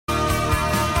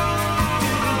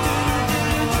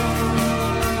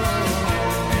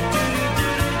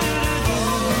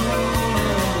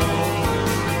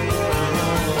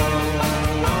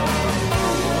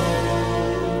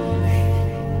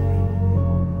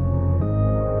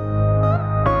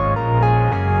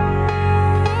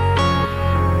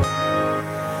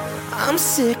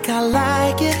sick, I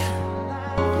like it.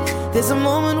 There's a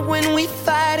moment when we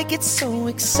fight, it gets so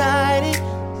exciting.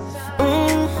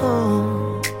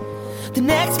 The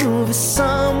next move is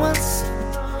someone's,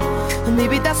 and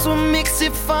maybe that's what makes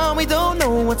it fun. We don't know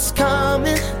what's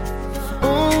coming.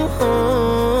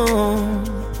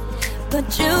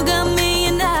 But you got me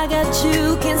and I got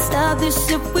you. Can't stop this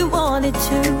if we wanted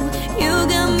to. You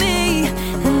got me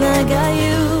and I got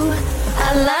you. I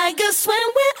like us when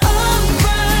we're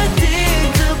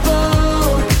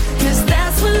unpredictable, 'cause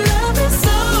that's when love is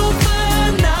so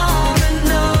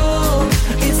phenomenal.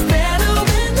 It's better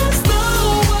when there's no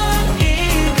one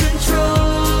in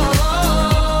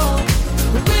control.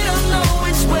 We don't know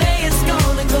which way it's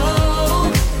gonna go.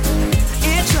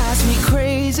 It drives me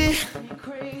crazy.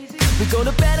 We go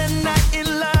to bed at night in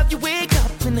love, you wake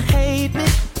up and hate me.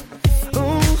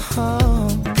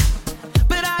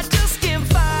 But I just can't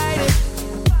fight it.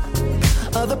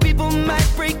 Other people might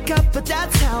break up, but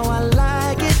that's how I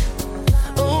like it.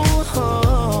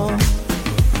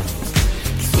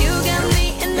 You got me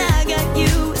and I got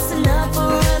you. It's enough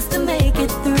for us to make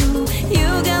it through. You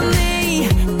got me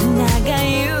and I got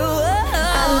you.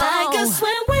 I like us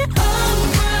when we're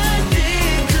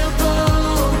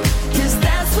unpredictable, 'cause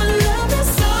that's when love is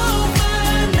so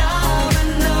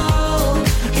phenomenal.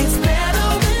 It's better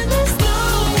when there's no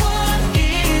one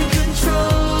in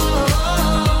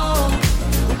control.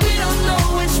 We don't know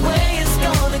which way it's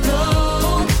gonna go.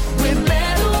 We're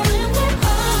better when we're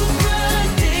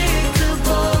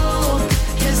unpredictable,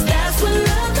 'cause that's when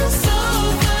love is so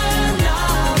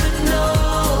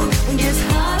phenomenal. It gets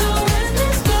harder when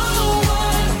there's no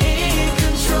one in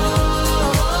control.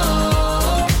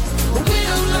 We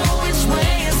don't know which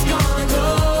way it's gonna go.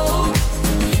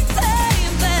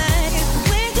 Baby,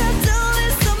 we could do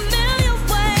this a million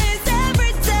ways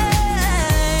every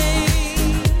day,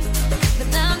 but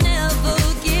I'll never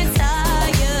get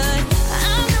tired. I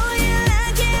know you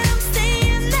like it, I'm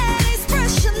seeing that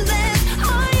expression there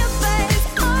on your face,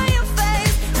 on your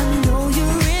face. I know you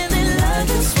really like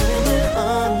us when we're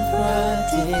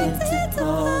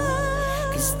Unpredictable,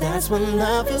 'cause that's when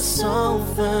love is so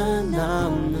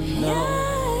phenomenal.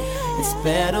 It's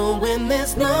better when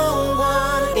there's no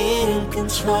one in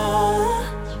control,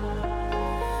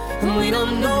 and we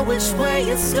don't know which way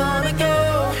it's gonna go.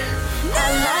 I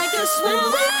like us when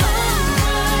we're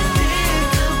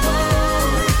unpredictable,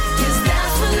 'cause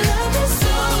that's when love is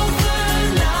so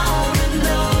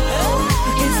phenomenal.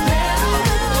 It's better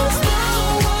when there's no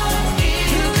one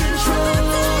in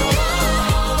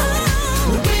control.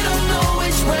 We don't know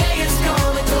which way it's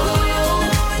gonna go.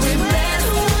 We're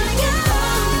better when we're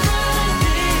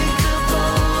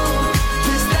unpredictable,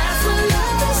 'cause that's when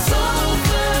love is so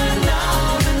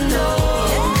phenomenal.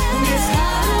 It's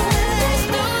harder when there's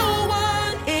no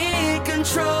one in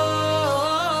control.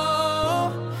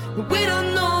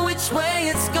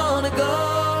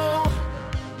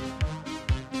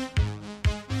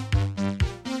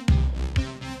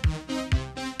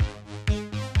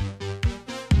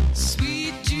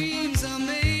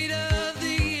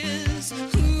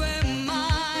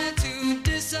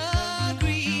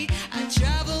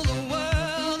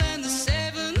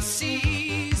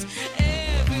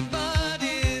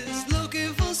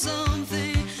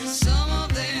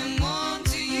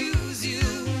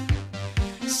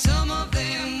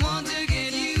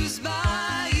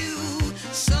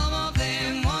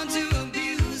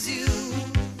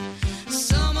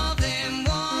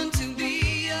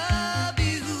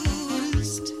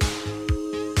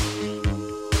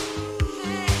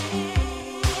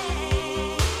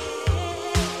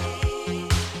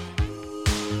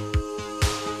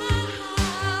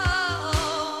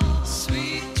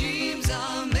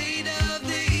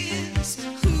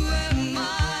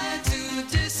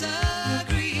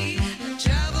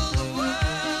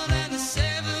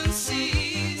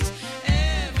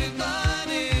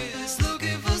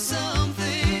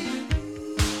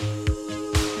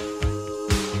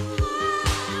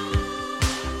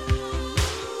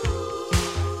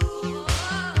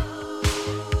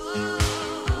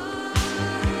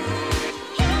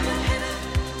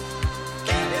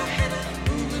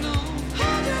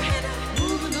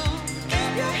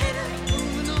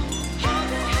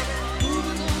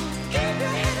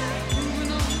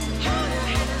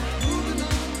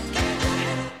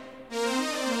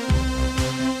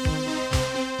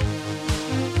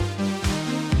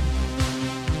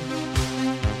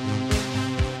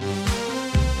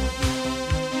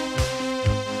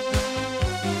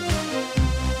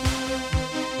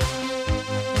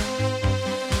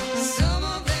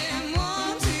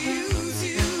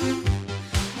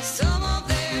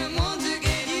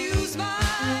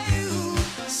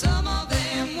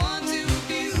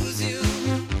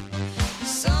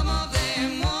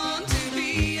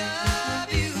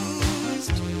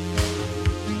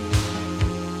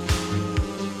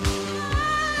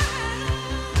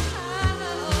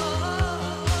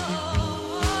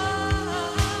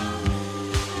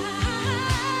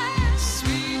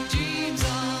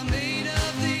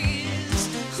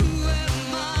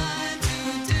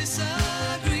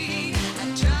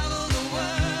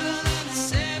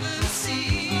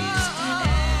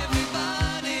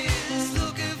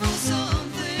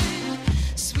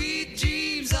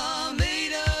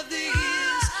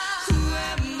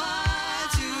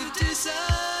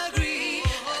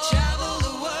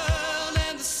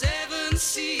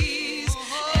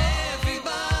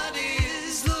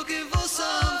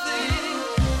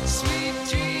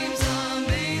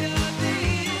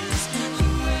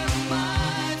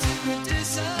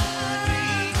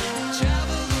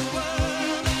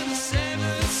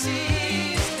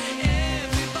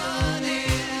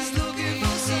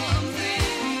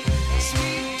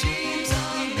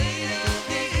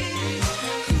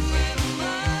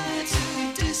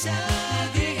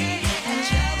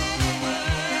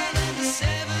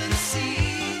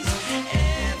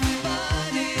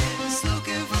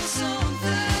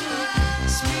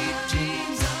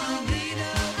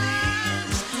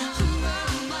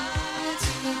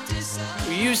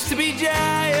 used to be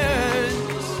giants.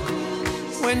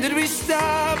 When did we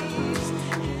stop?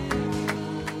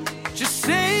 Just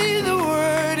say the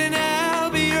word and I'll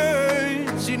be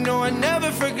yours. You know I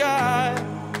never forgot.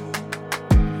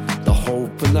 The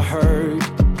hope and the hurt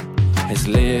has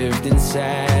lived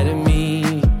inside of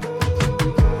me.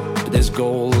 But there's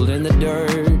gold in the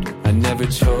dirt I never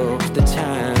took the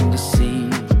time to see.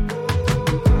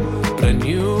 But I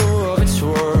knew of its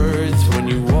worth when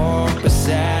you walked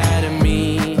beside of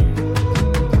me.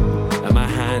 And my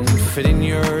hand fit in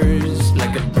yours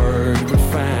like a bird would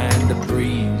find the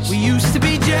breeze. We used to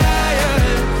be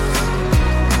giants.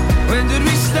 When did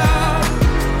we stop?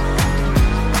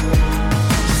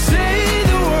 Say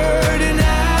the word and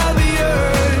I'll be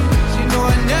yours. You know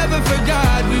I never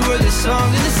forgot. We were the song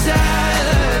in the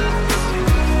silence.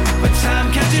 But time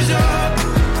catches up.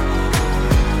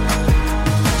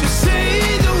 Just say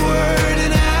the word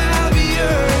and I'll be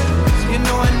yours. You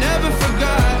know I never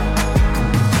forgot.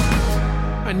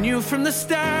 I knew from the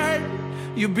start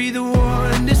you'd be the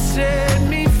one to set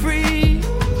me free.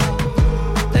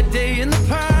 That day in the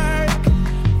park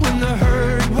when the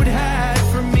herd would hide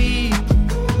from me.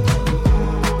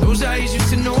 Those eyes used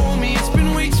to know me. It's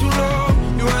been way too long.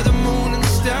 You are the moon and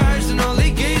the stars and all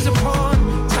they gaze upon.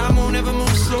 Time won't ever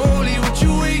move slowly. What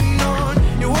you waiting on?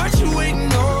 Yeah, what you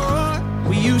waiting on?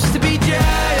 We used to be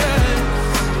giants.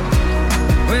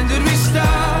 When did we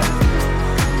stop?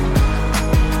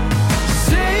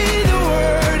 Say the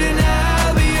word and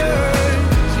I'll be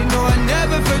yours. You know I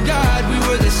never forgot. We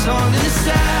were the song in the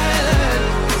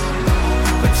silence.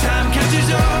 But time catches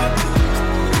up.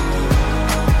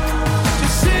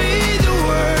 Just say the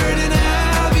word and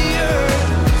I'll be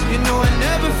yours. You know I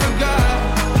never forgot.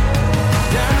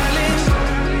 Darling,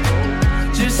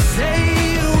 just say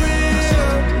you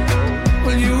will.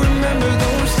 Will you remember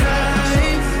those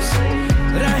times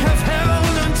that I have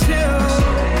held until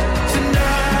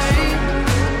tonight?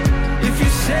 If you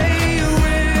say you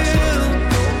will,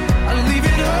 I'll leave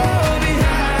it all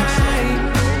behind.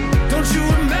 Don't you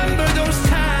remember those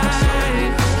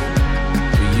times?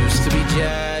 We used to be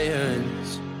giants.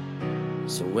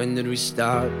 So when did we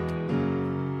start?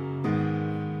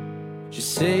 Just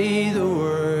say the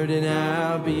word and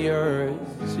I'll be yours.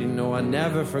 You know I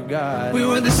never forgot. We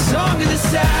were the song in the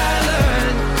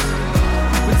silence.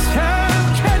 When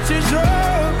time catches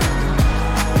up.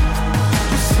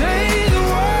 Just say the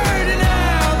word and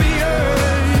I'll be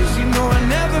yours. You know I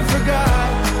never forgot.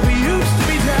 We used to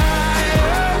be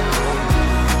giants.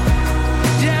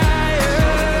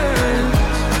 Giants.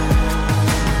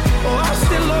 Oh, I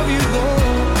still love you though.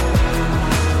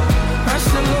 I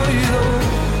still love you though.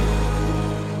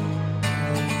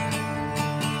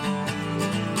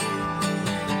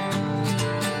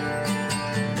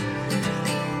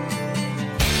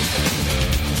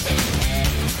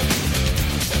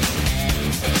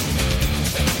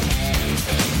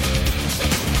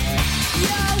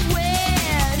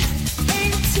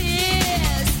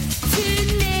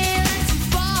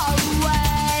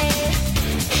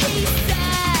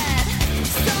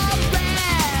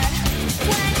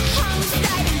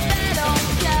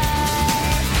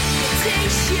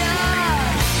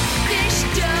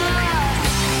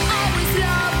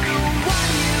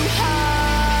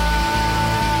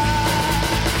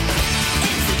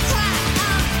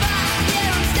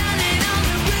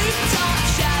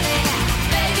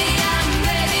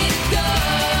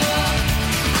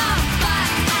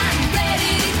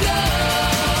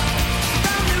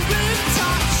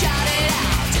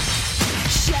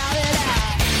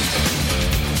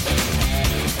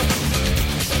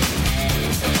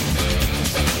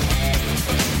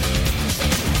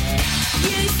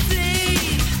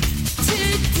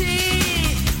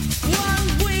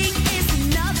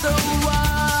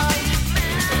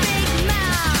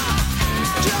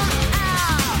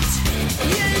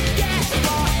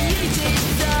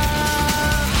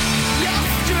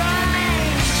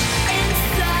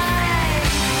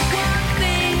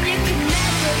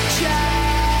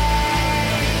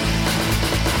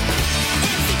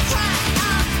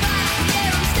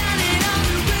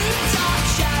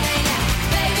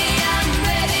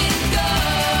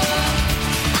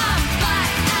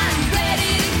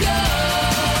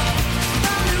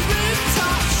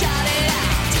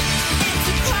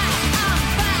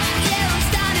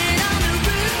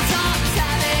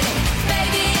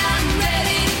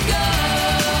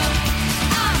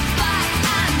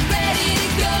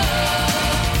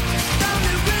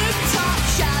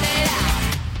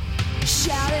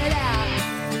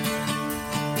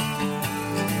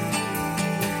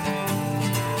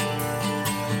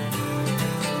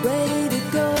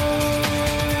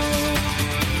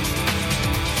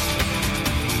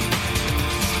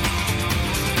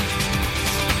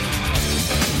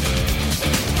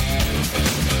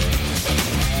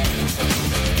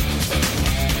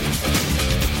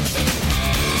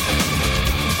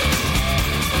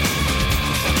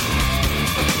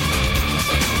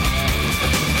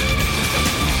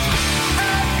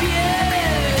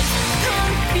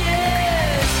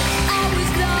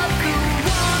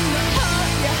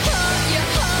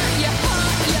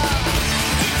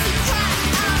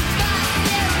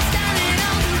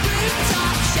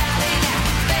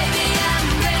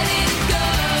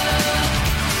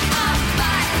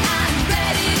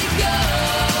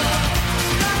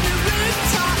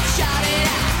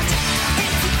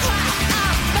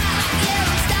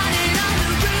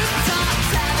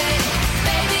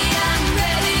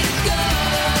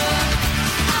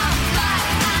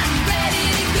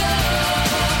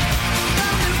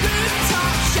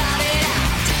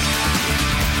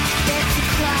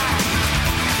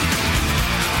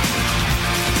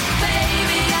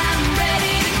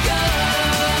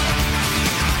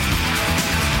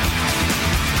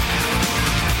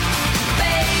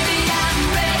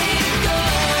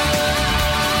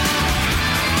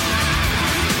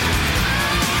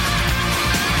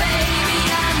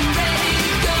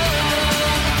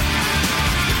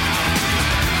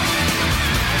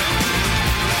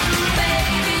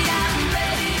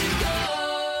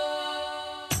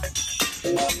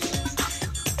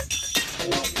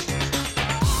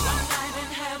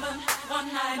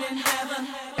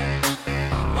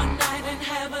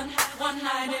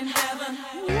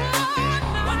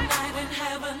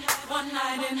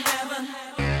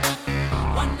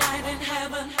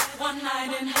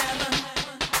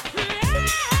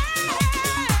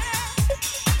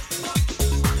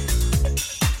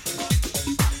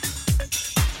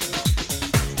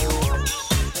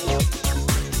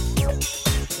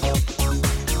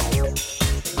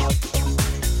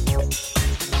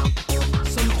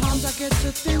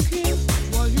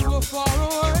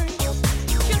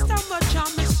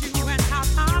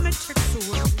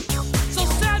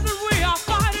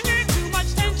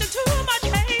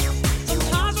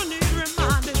 Sometimes we need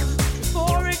reminding.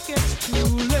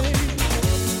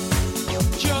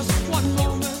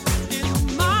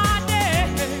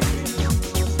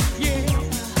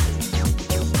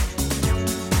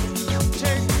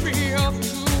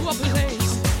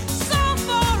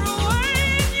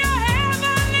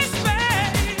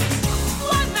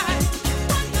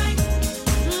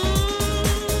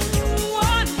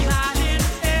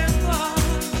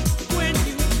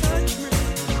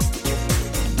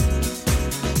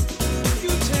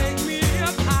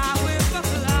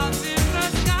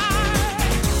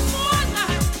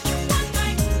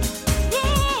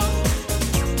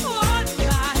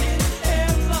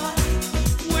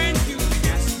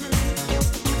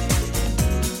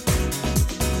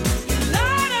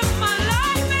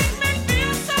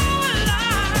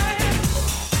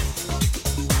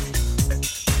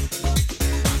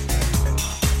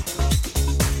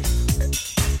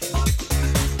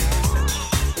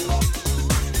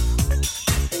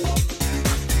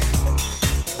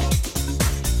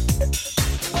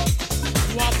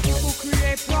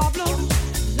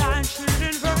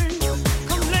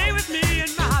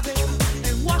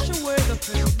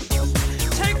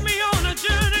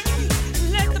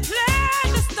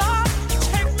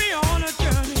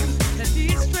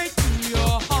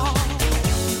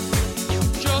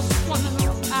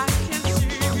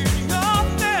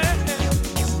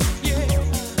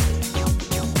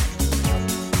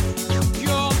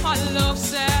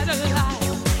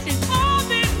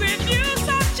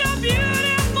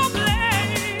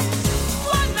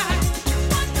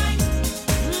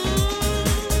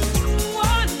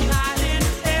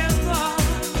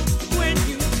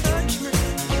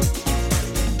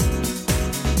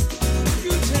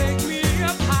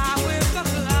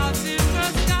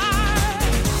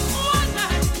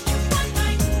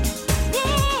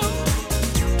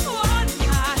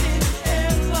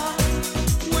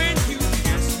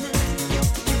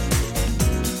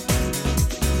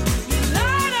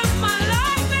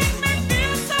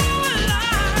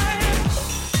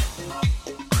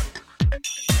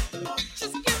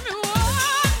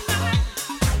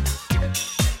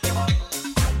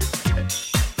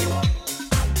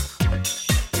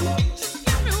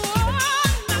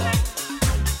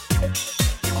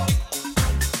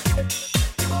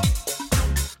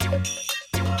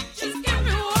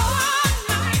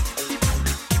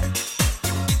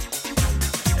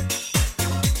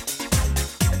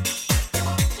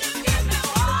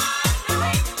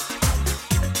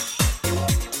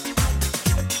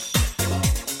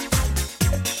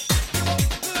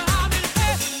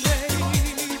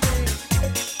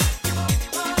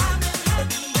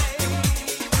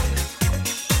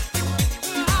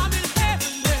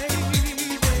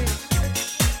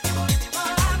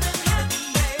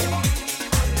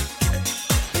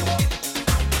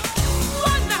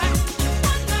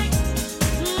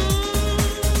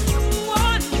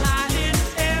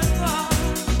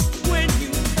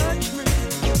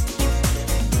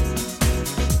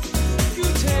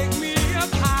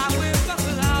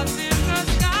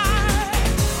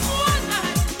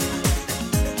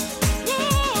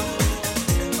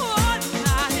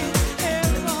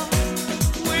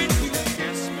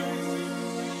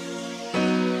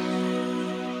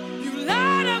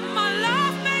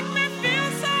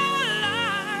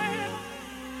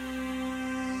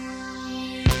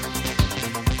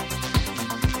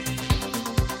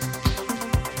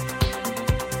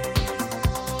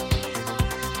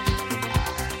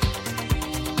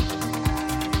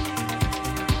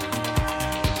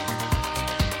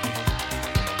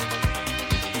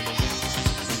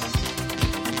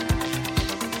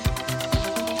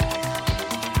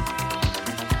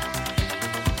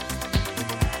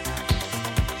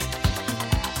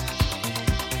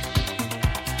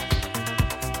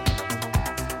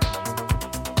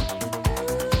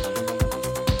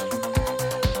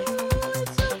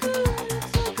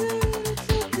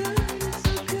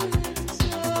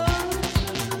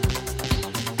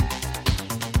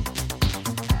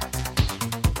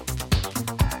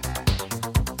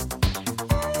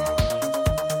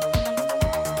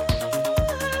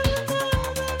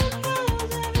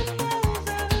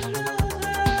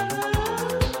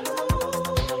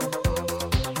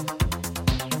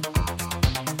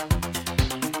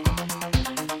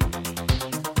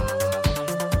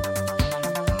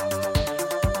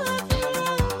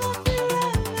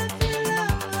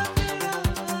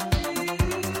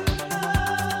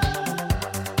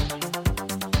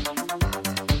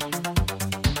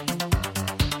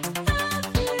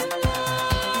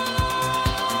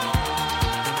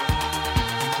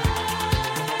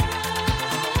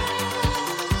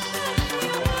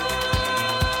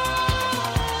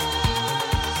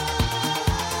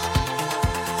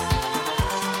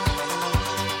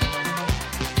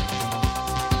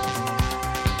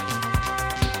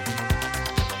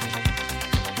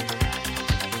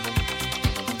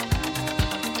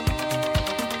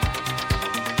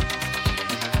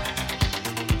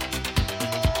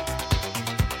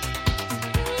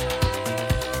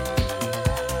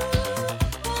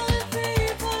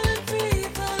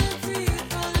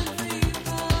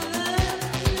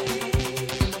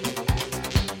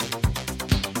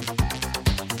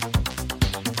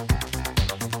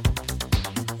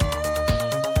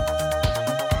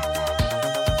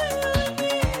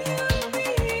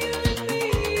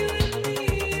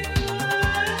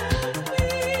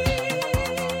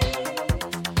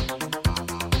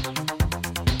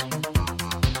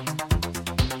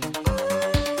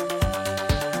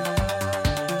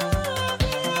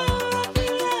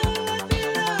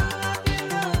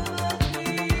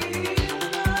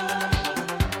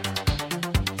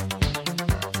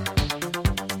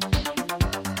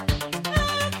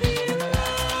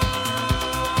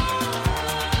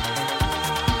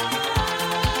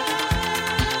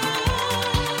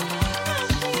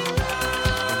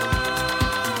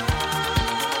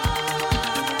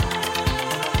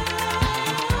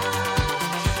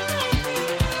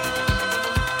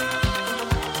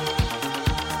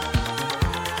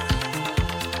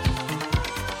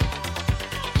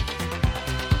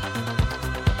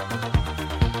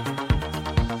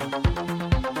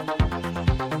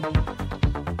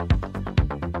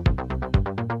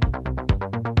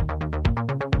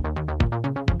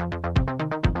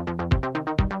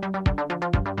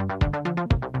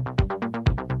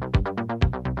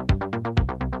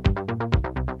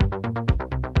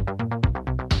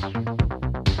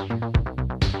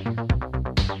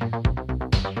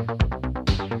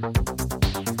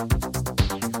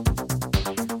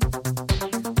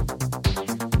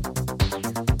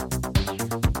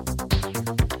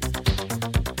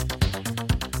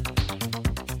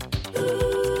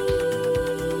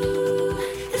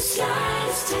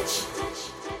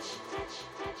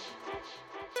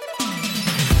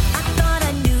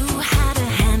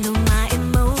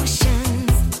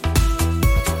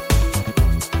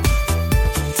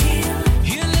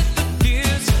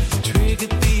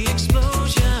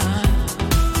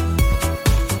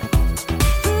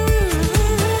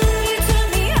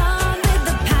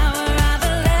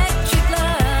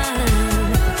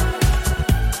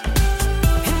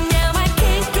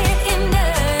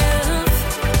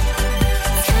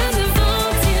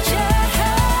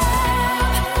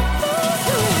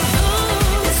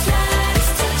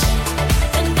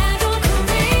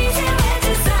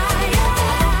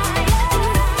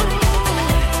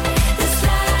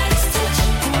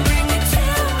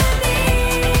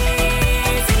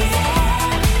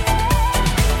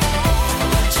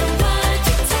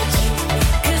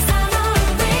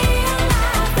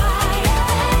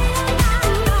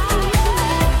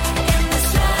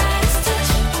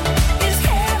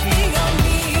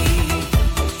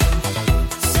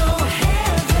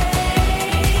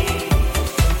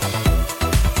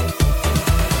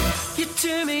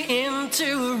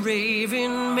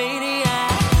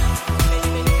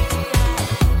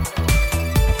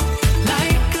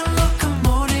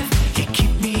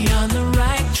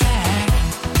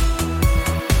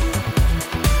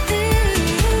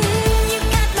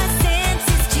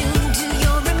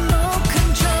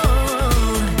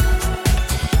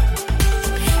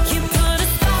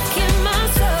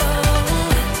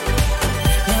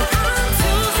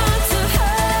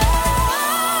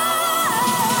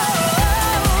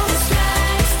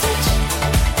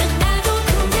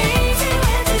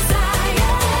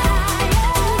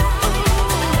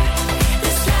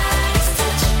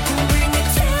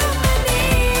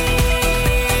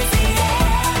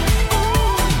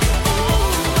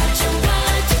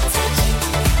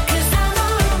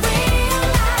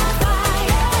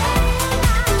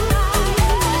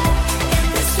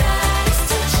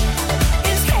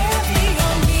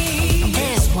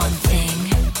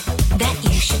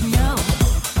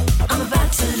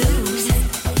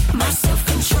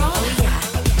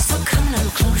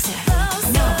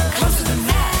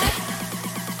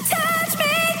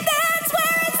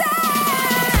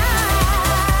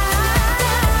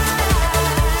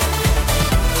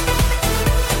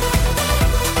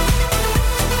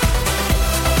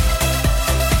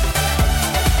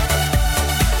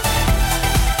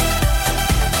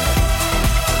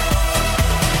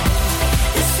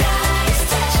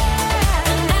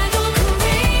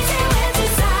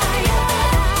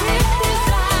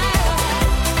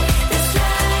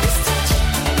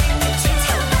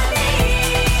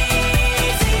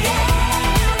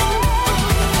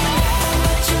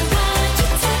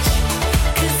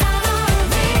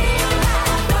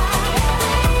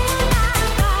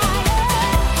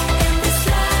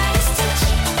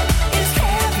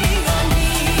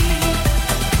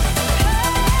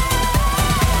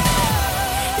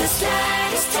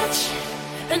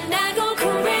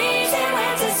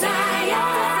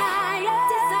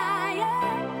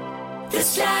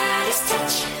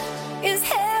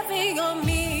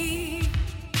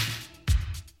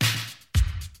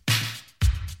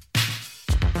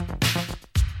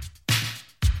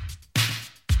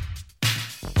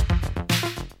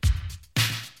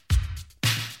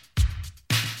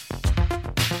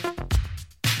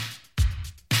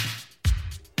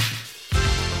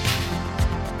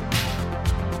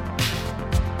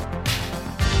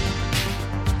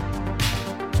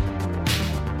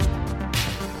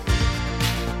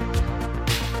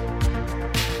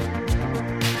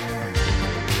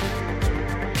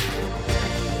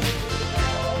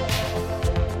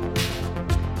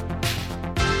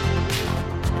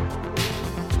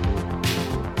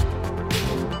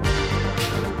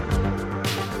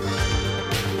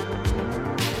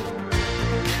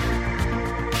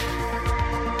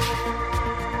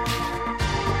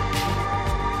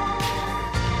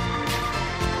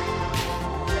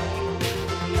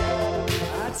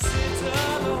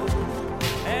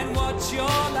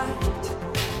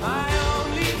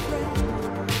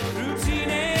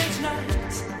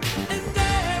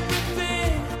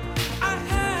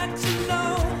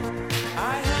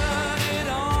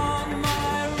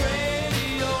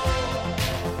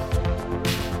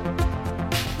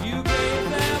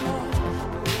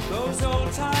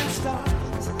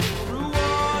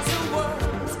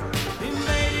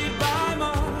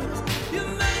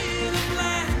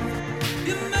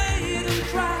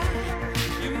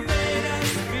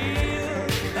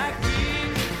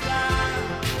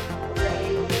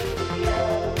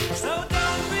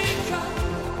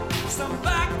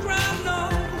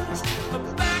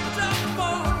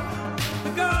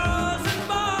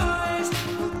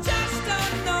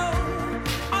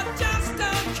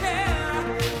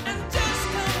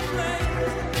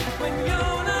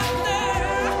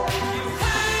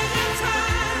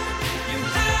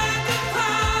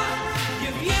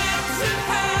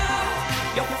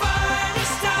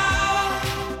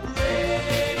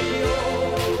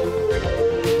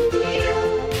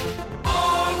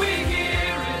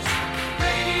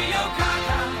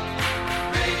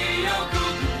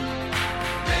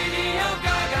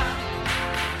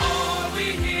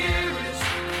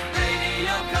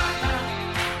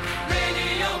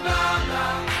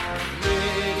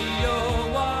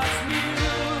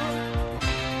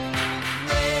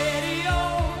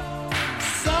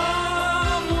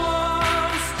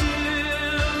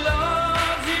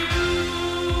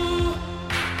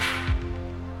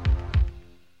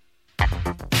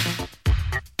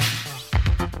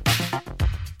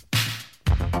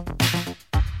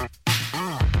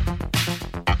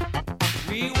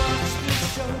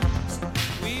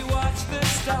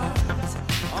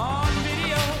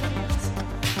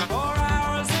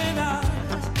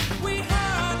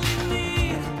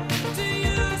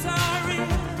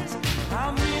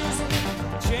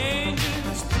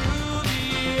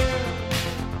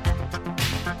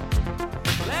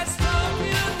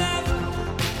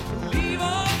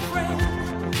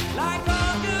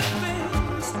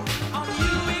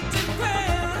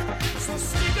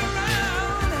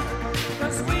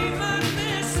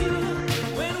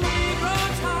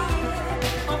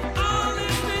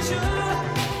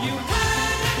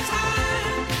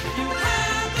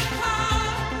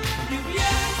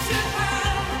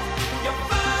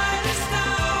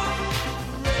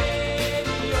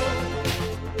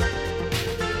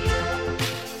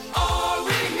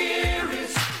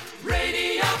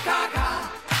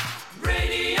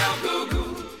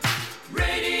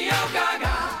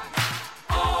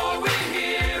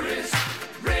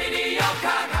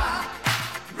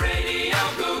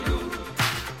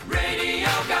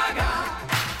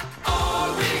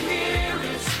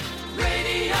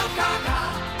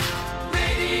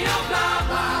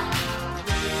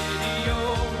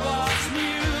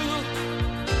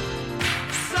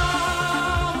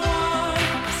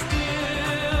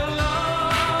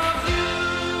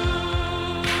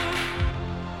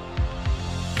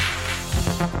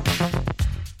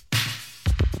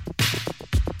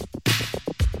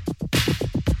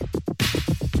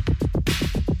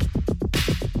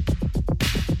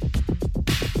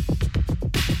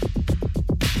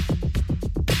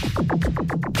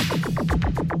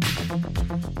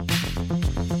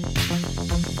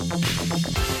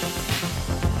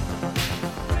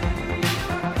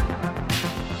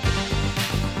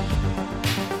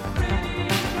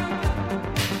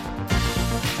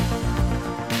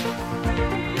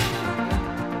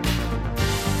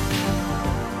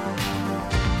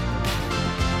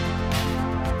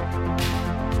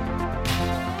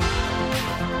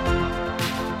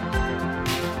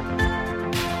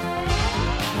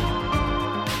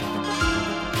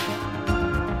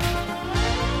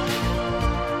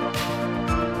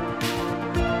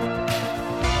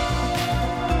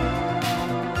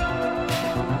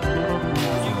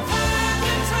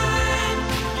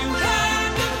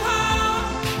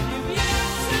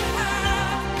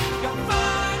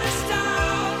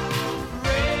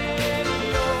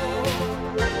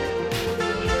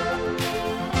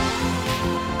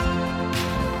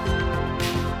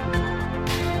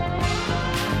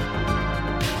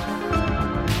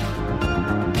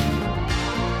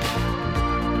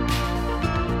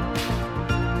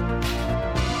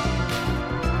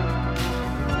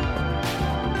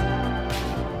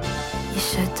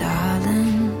 said,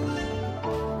 darling,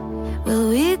 will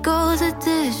we go the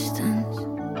distance?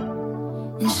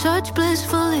 In such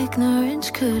blissful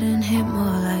ignorance, couldn't hit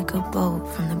more like a bolt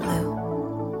from the blue.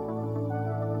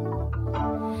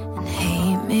 And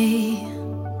hate me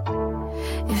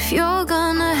if you're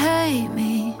gonna hate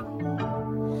me,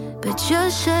 but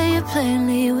just say it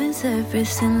plainly. With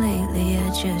everything lately, I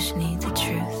just need the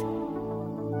truth.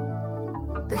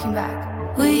 Looking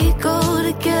back, we go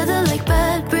together like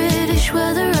bad British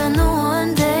weather, and the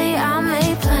one day I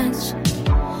make plans.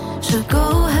 So go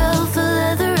hell for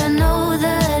leather, I know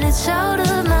that it's out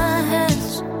of my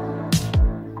hands.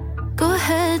 Go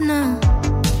ahead now,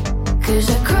 'cause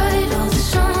I cried all the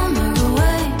summer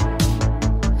away.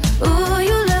 Ooh,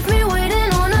 you left me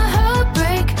waiting on a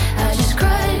heartbreak. I just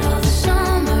cried all the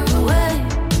summer away.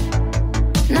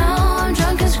 Now I'm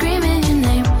drunk and screaming your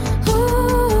name.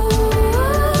 Ooh,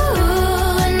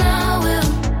 and I will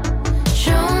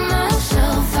show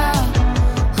myself out.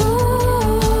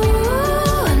 Ooh,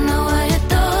 I know I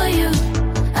adore you.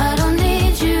 I don't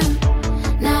need you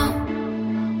now.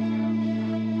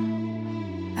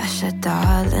 I said,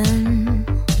 darling,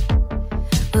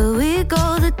 will we go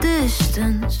the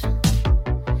distance?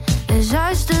 As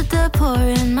I stood there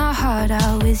pouring my heart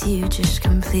out with you, just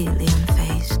completely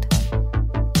unfazed.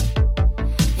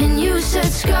 And you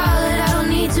said, Scarlet, I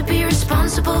don't need to be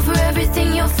responsible for everything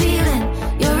you're feeling.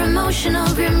 Your emotional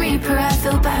grim reaper, I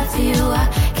feel bad for you. I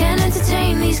can't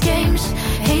entertain these games.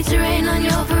 Hate to rain on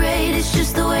your parade. It's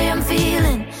just the way I'm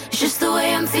feeling. It's just the way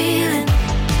I'm feeling.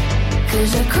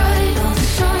 'Cause I cried all the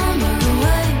summer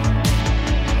away.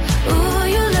 Ooh,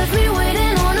 you left me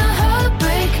waiting on a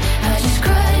heartbreak. I just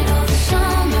cried all the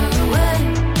summer away.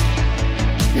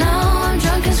 Now I'm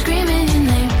drunk and screaming your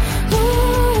name.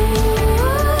 Ooh,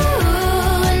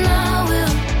 and I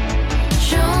will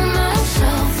show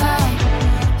myself out.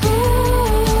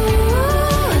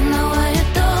 Ooh, I know I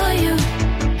adore you.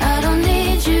 I don't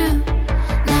need you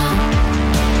now.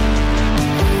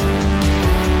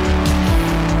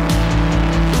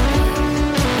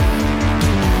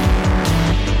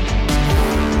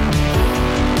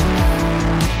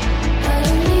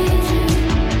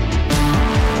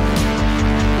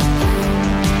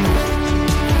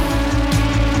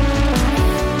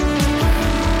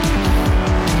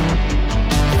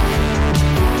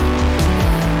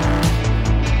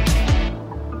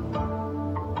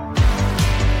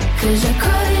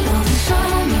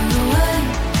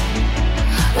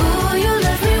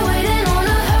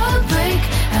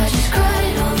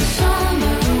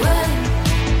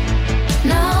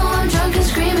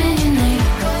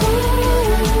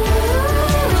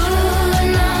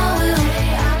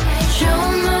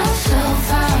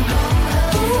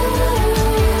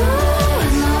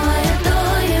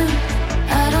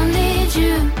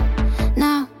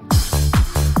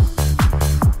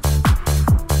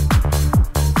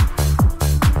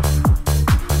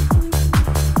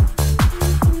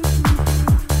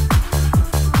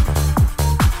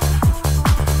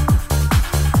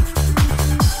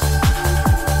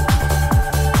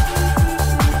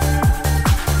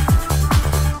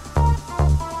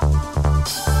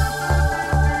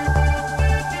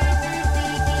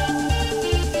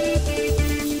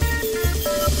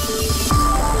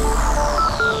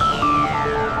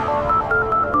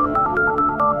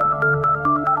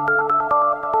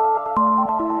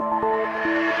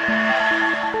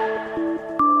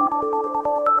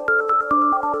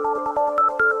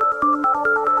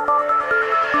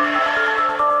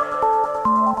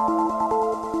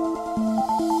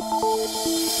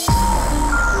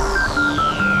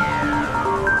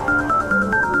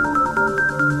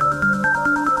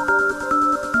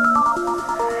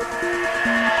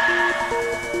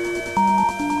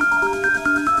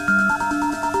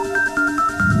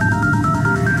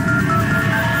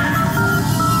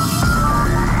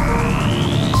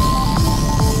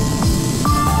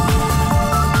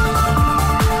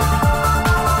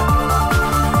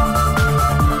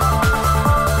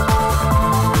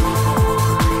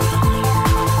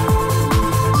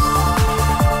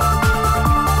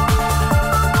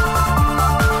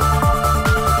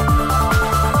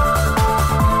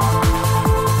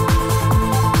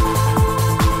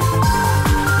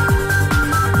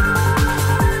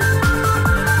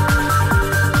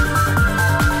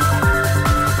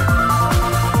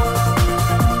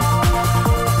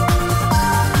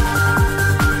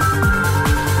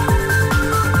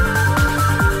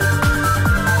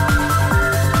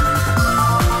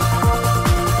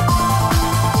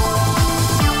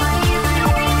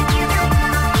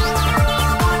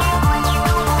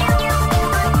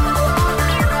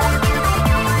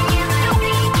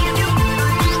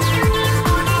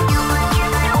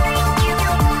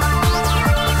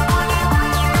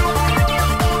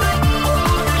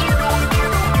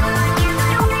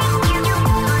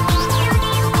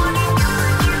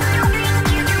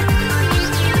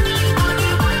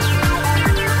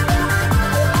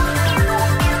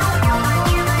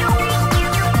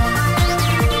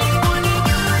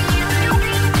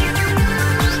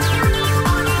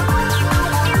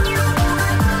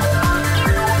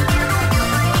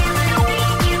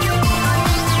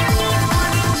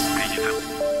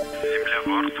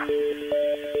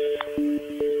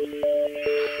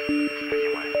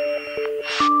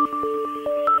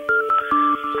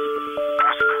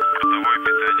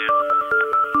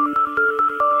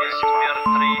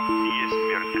 Мер-3. Есть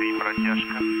Мер-3,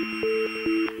 протяжка.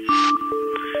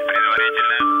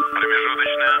 Предварительная,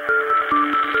 промежуточная.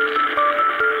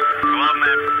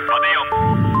 Главное, подъем.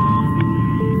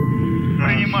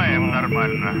 Принимаем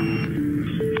нормально.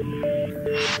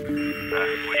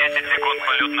 10 секунд,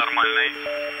 полет нормальный.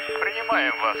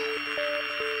 Принимаем вас.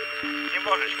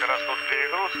 Немножечко растут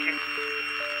перегрузки.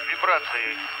 Вибрации,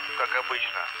 как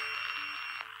обычно.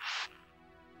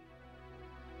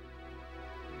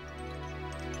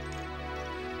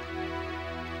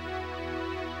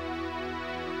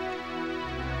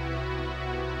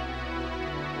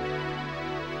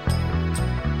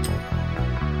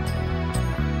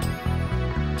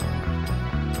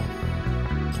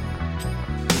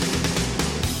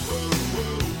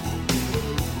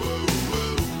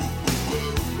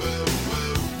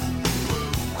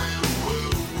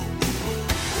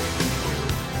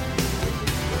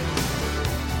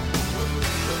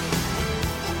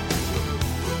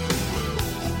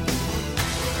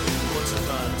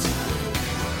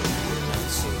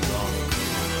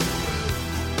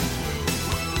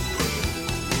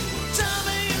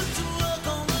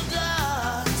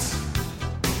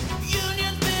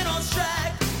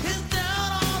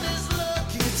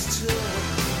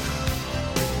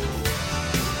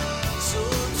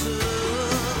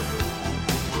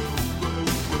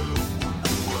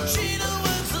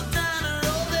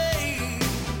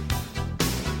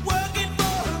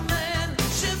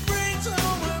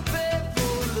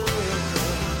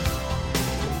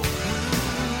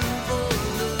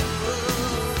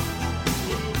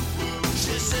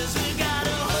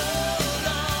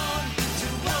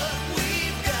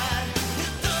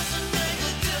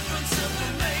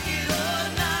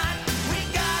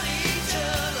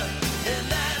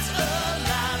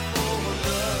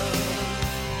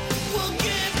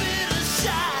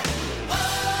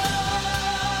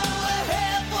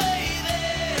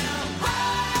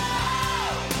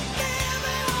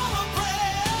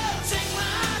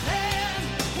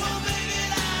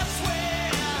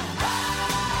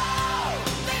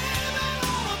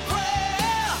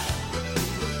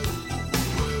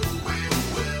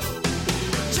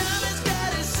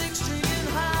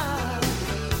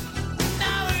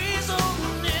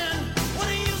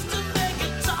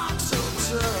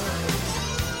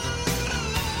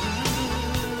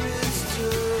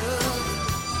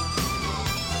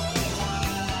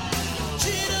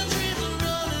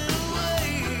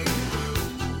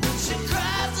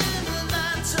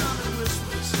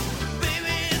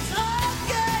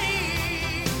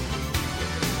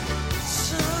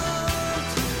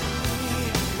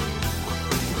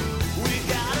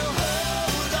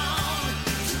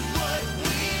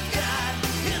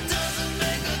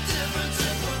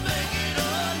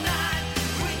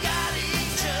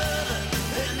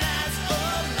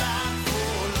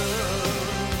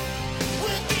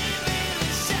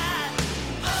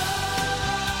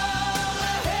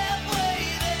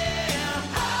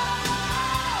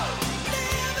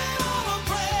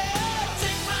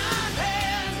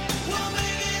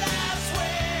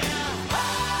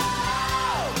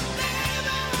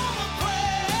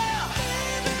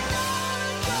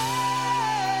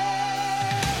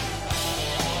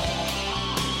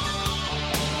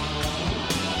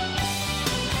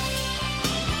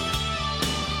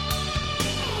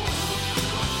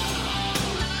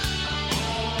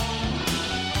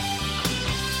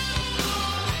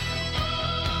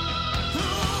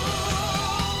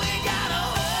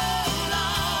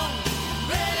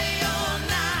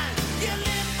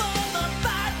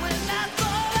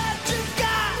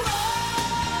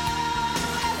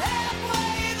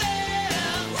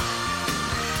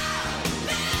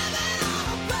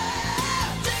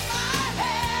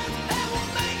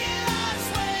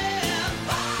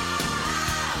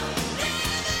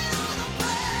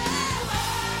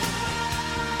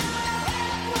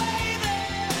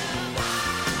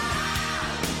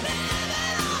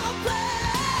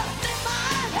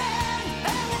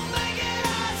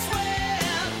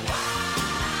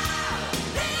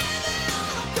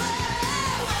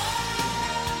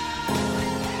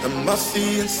 Am I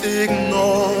seeing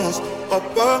signals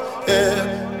up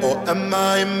ahead, or am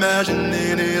I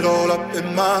imagining it all up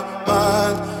in my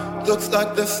mind? Looks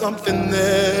like there's something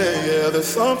there, yeah, there's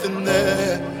something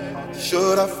there.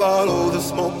 Should I follow the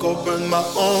smoke or burn my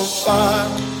own fire?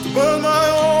 To burn my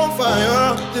own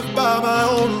fire, live by my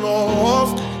own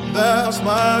laws, that's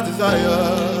my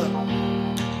desire.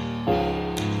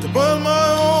 To burn my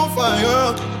own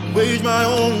fire, wage my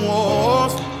own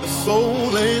wars, the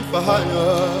soul ain't for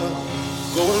hire.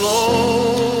 Go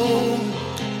alone,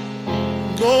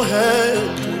 no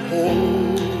hand to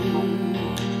hold.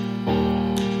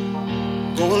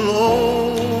 go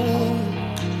alone,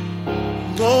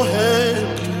 no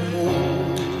hand to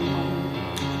hold.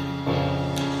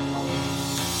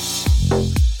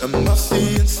 Am I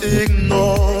seeing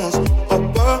signals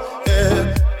up ahead,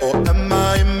 or am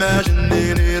I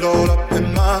imagining it all up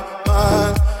in my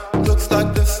mind? Looks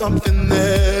like there's something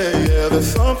there, yeah,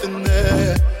 there's something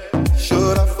there.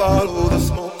 Should I follow the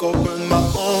smoke or burn my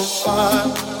own fire?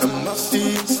 Am I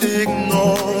seeing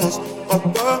signals up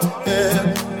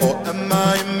ahead, or am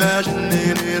I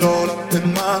imagining it all up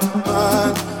in my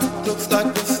mind? Looks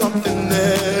like there's something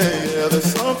there, yeah,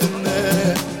 there's something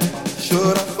there.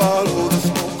 Should I follow the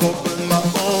smoke or burn my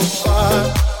own fire?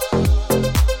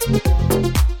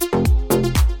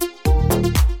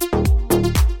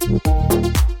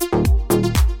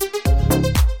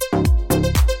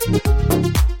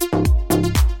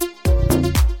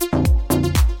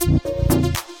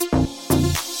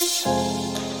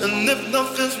 And if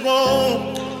nothing's wrong,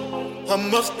 I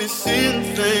must be seeing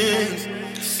things,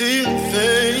 seeing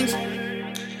things.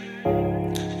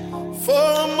 For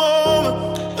a moment,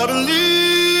 I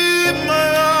believe my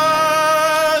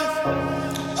eyes.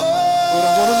 But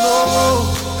I wanna know,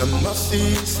 am I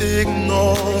seeing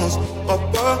signals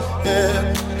up ahead,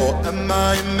 or am I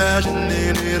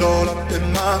imagining it all up in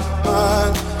my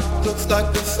mind? Looks like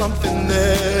there's something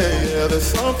there, yeah, there's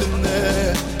something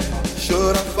there.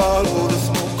 Should I follow the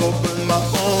smoke or burn my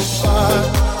own fire?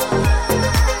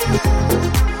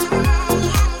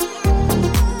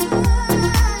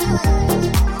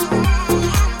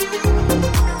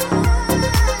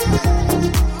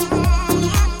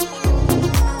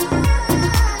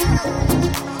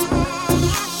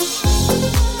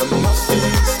 Am I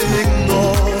seeing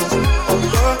signals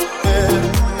up ahead,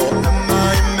 or am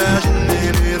I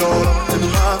imagining it all up in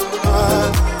my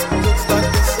mind? Looks like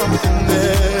there's something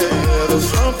there, yeah, there's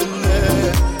something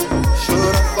there.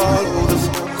 Should I follow the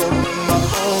smoke or burn my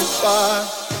own fire?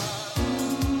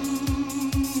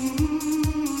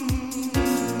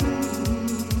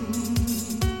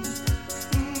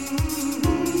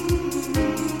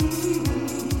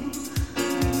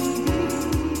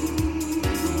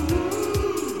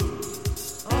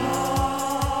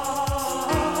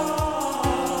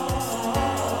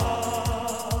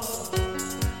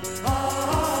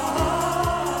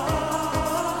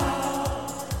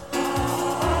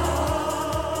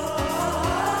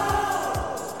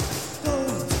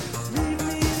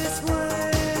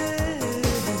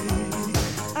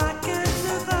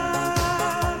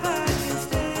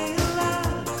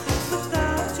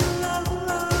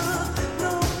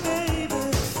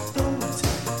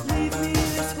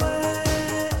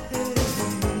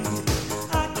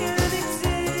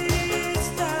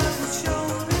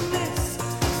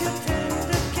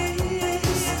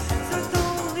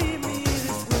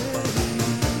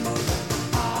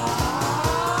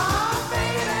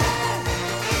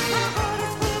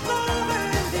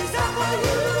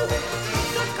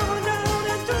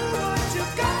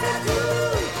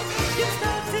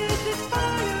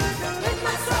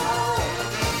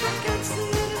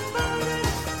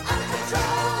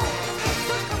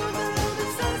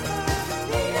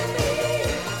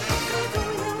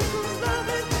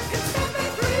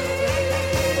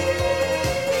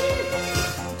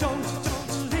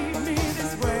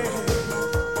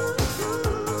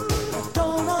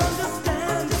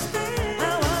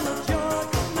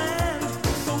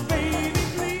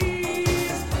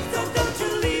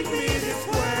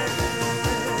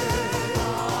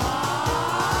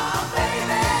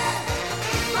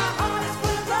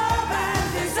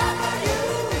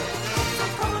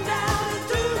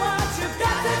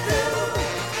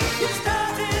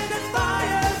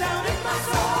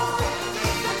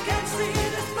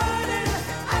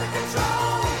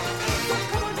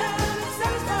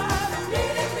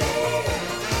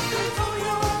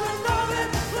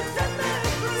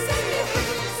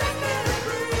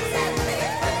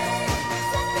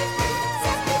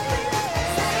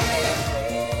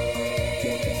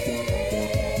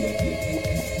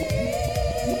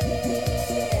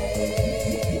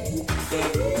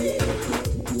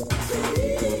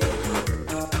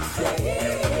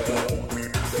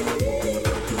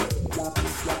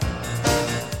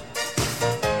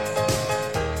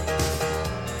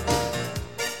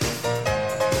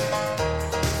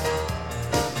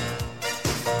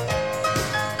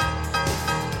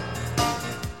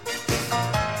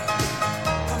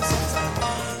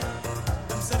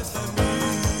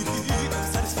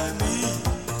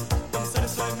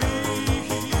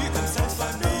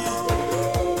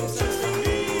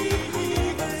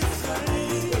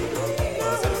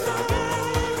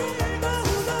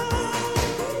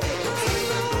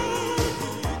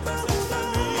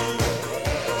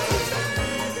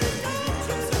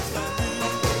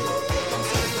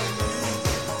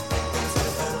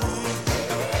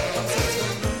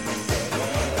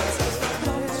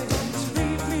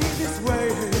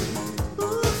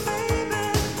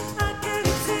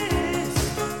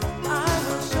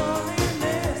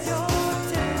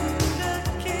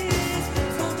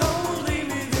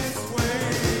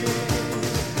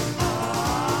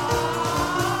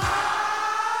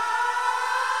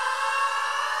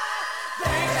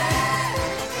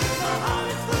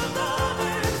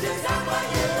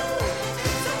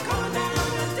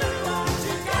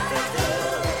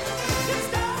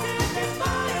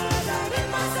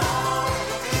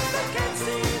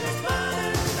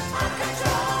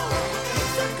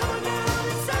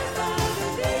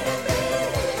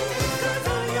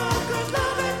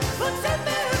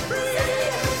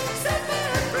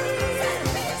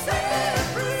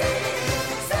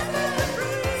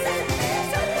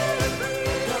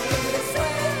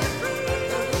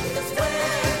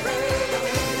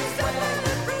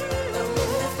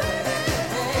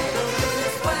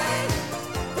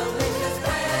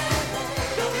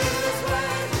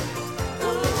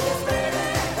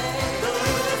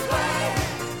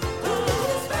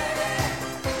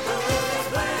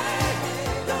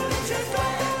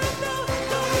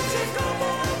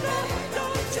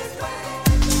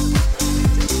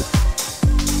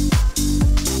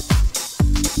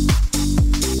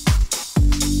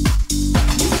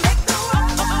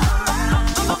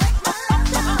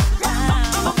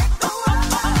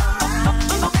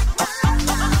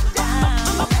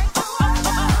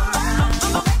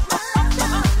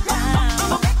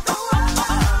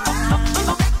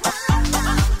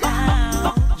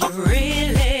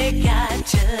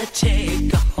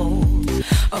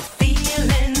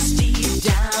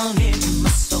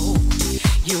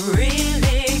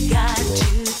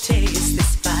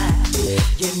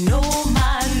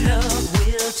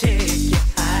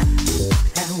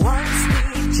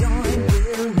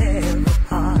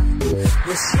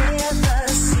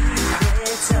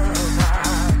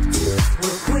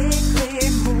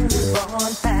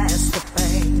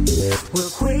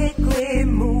 quickly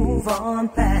move on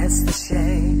past the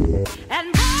shame. And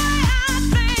boy, I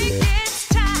think it's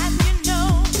time, you know,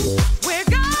 we're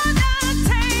gonna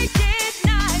take it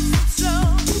nice and slow.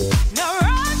 No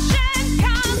rushing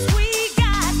 'cause we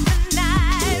got the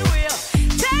night. We'll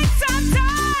take some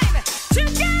time to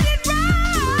get it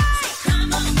right. So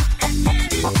come on and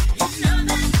get it. You know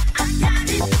that I got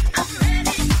it. I'm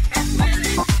ready and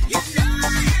willing. You know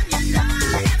I am, you know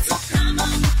I am. So come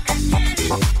on and get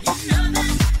it. You know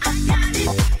that I got it.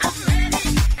 I'm ready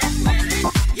and willing.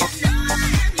 You know I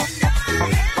am.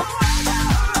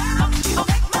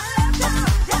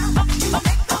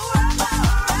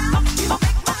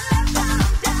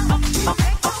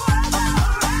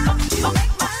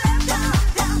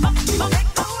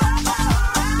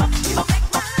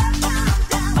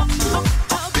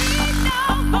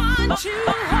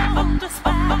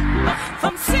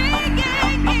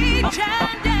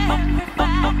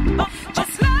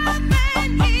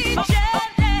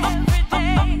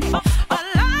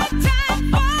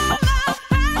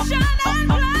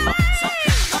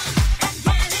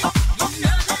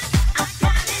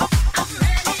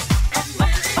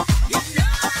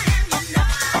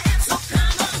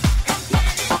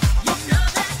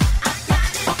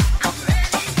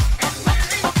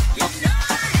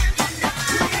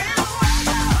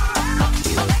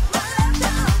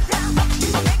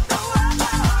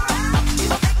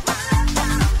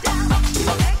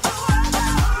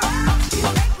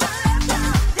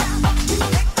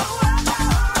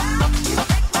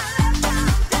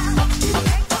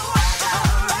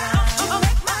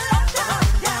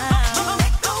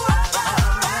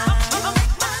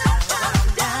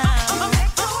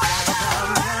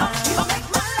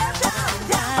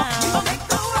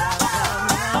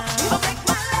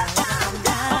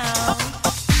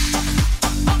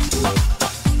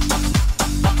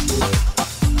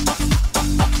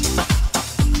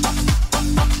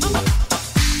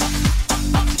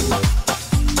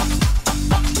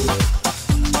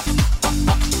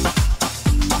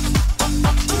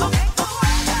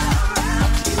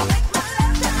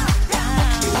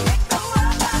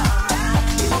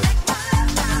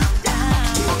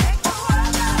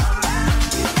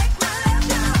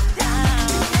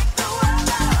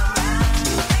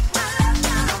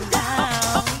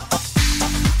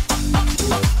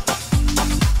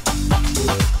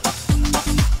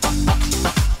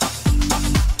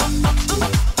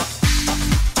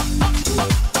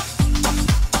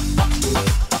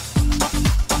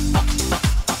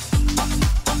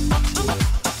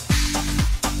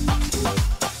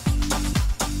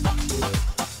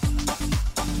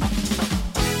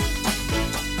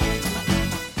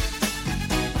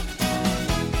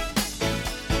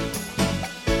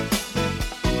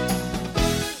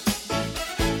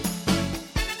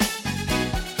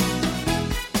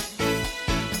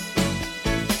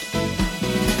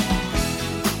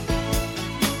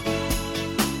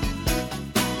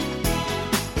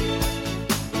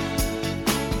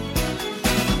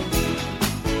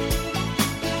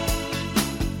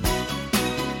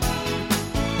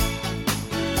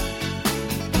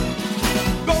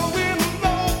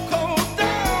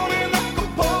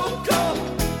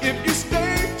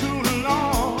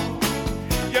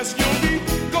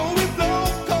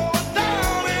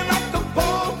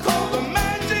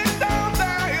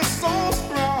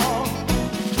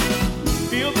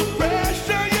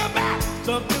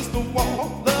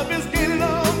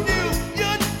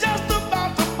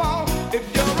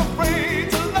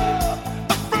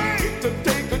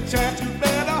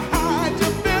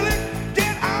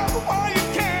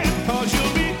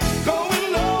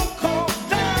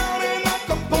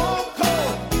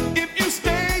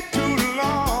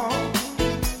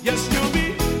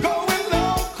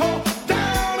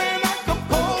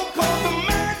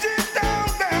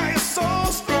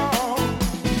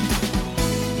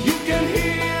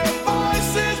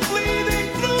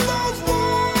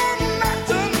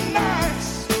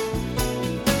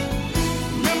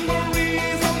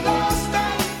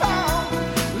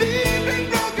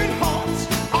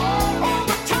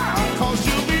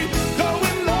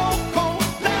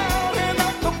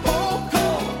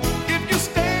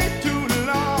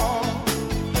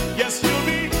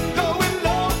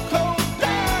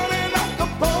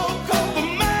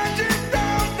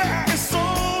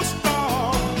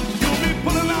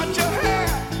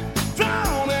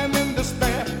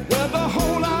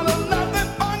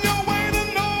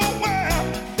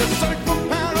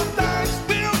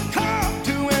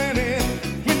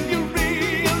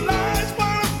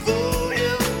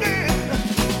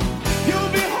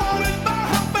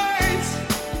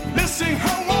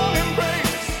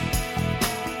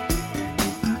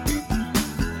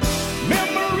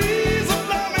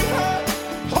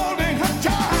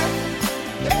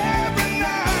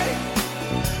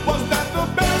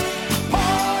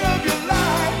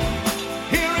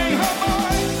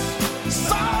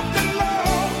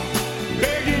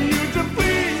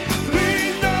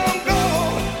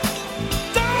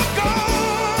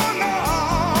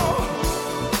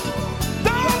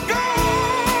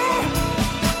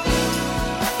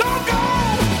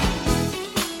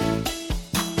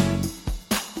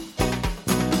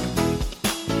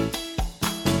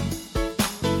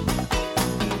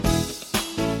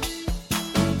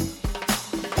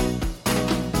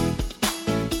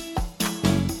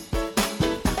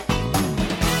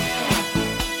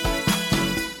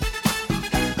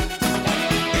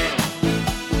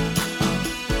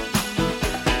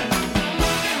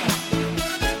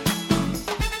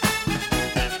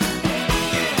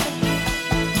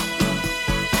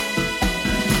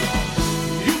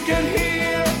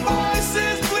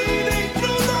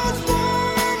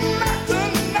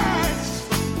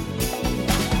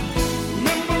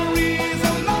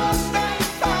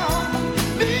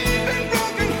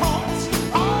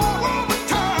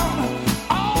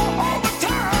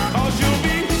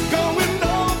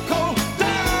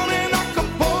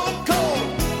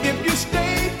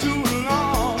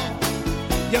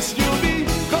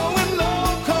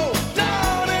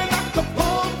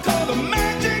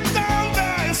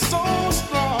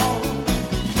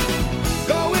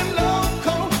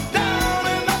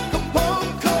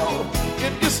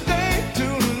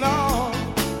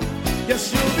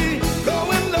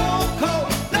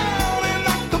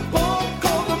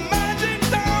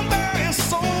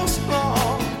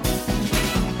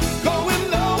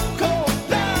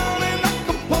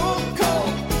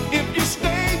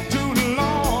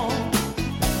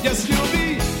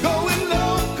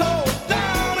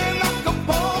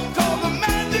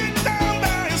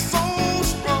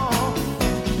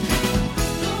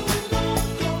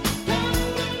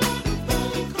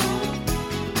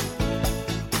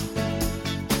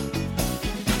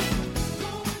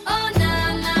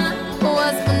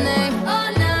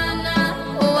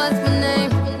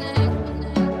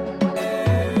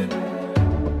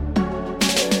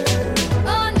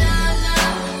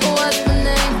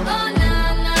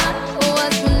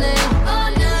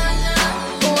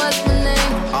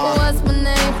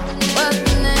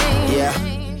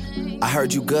 I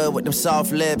heard you good with them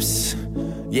soft lips.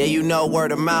 Yeah, you know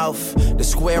word of mouth. The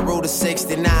square root of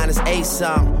 69 is 8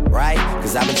 something, right?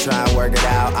 Cause I've been trying to work it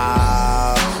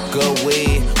out. Good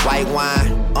weed, white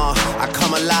wine. I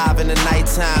come alive in the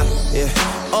nighttime. Yeah,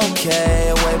 okay,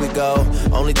 away we go.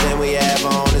 Only thing we have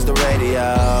on is the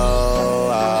radio.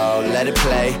 Oh, let it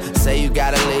play. Say you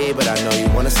gotta leave, but I know you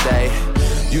wanna stay.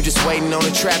 You just waiting on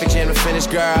the traffic jam to finish,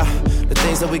 girl. The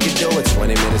things that we could do in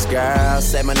 20 minutes, girl.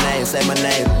 Say my name,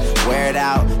 wear it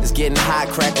out. It's getting hot,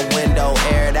 crack a window,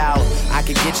 air it out. I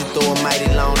could get you through a mighty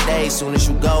long day. Soon as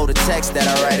you go, the text that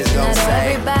I write is gonna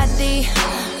say. Everybody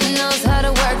knows how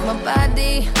to work my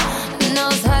body,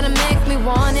 knows how to make me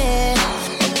want it.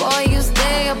 But boy, you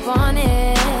stay up on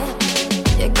it.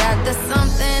 You got the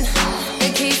something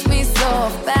that keeps me so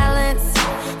off balance.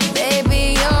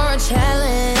 Baby, you're a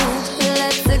challenge.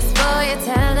 Let's explore your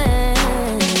talent.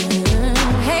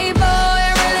 Hey boy,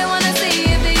 I really wanna see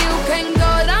if you can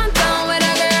go downtown with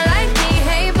a girl like me.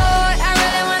 Hey boy, I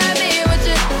really wanna be with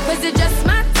you, 'cause you're just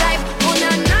my type. Oh na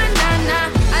na na na,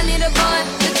 I need a boy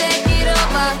to take it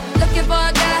over. Looking for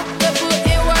a guy to put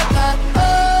in work up. Oh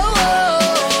oh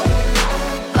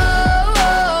oh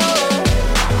oh.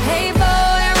 Hey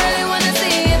boy, I really wanna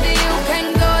see if you can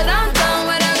go downtown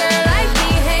with a girl like me.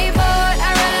 Hey boy,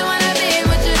 I really wanna be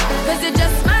with you, 'cause you're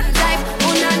just my type.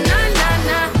 Oh na na na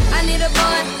na, I need a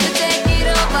boy to take it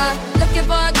over. Looking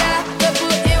for a guy to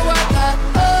put in work up.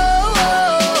 Oh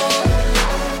oh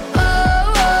oh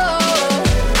oh.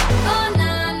 Oh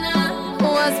na na,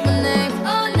 what's my name?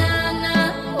 Oh na na,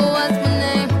 what's my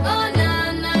name? Oh na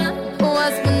na,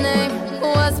 what's my name?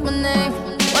 What's my name?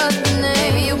 What's my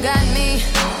name? You got me,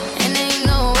 and ain't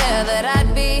nowhere that I'd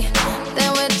be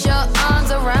than with your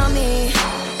arms around me.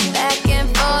 Back and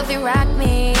forth, you rock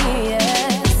me, yeah.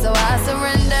 So I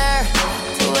surrender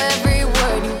to every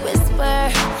word you whisper,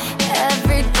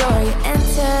 every door you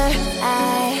enter.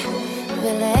 I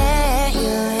will let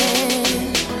you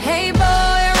in. Hey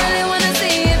boy, I really wanna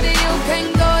see if you can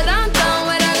go downtown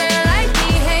with a girl like me.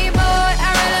 Hey boy, I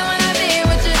really wanna be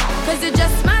with you, 'cause you're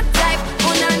just my type.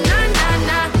 Oh na na na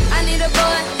na, I need a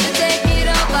boy to take it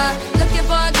over. Looking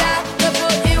for a guy to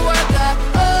put in work up.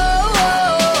 Oh oh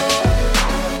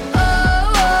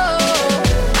oh oh.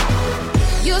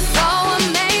 You're so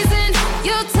amazing.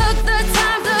 You took the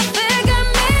time to figure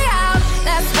me out.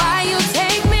 That's why you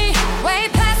take me way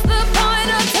past the point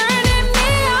of turning me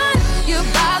on. You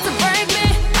about to break me.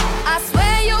 I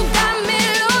swear you got me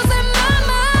losing my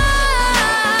mind.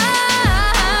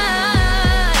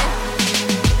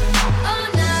 Oh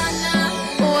na na,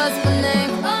 what's my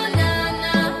name? Oh na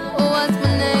na, what's my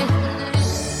name?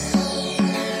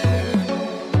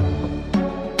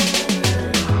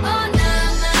 Oh na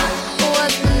na,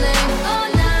 what's my name? Oh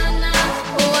na na,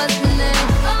 what's my name?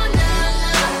 Oh na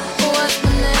na, what's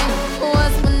my name?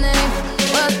 What's my name?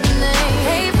 What's my name?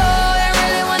 Hey boy, I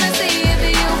really wanna see if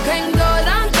you can go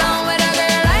downtown with a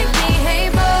girl like me. Hey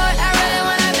boy, I really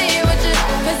wanna be with you,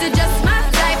 'cause you're just my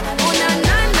type. Oh na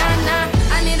na na na,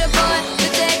 I need a boy to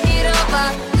take it over.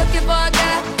 Looking for a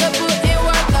guy to put in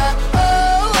work up. Oh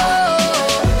oh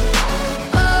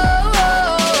oh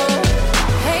oh.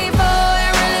 Hey boy,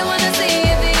 I really wanna see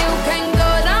if you can go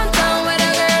downtown with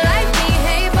a girl like me.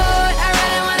 Hey boy, I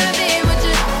really wanna be with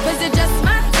you, 'cause you're just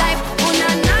my type. Oh na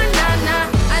na na na,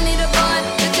 I need a boy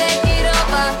to take it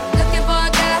over. Looking for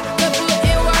a guy to put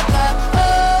in work up. Oh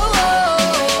oh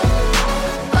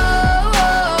oh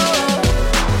oh.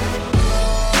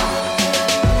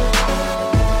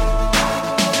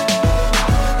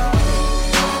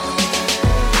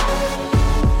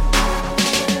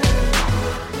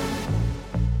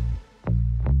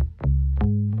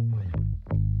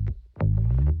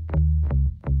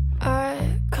 I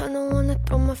kinda wanna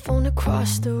throw my phone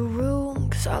across the room,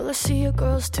 'cause all I see are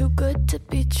girls too good to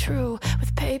be true,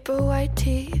 with paper white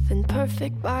teeth and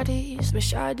perfect bodies.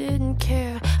 Wish I didn't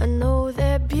care. I know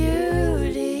their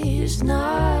beauty's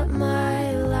not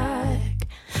my like,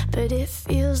 but it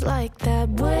feels like that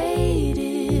weight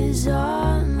is